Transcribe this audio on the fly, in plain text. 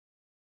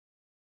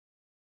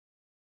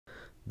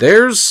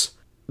There's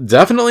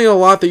definitely a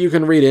lot that you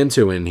can read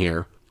into in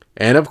here.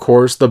 And of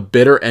course, the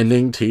bitter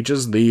ending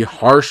teaches the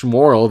harsh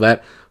moral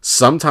that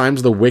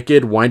sometimes the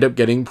wicked wind up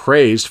getting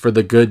praised for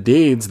the good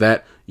deeds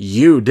that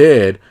you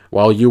did,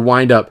 while you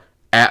wind up,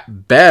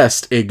 at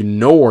best,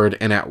 ignored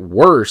and at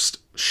worst,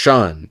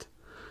 shunned.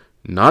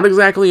 Not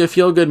exactly a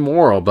feel-good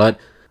moral, but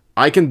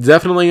I can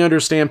definitely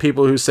understand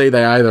people who say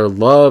they either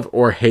love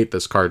or hate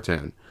this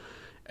cartoon.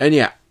 And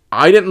yeah,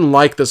 I didn't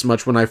like this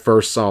much when I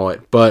first saw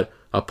it, but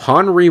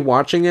upon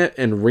rewatching it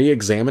and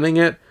re-examining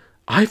it,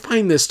 I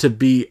find this to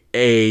be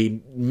a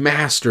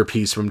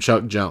masterpiece from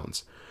Chuck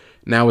Jones.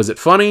 Now, is it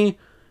funny?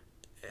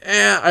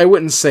 I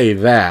wouldn't say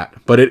that,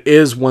 but it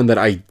is one that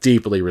I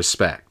deeply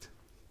respect.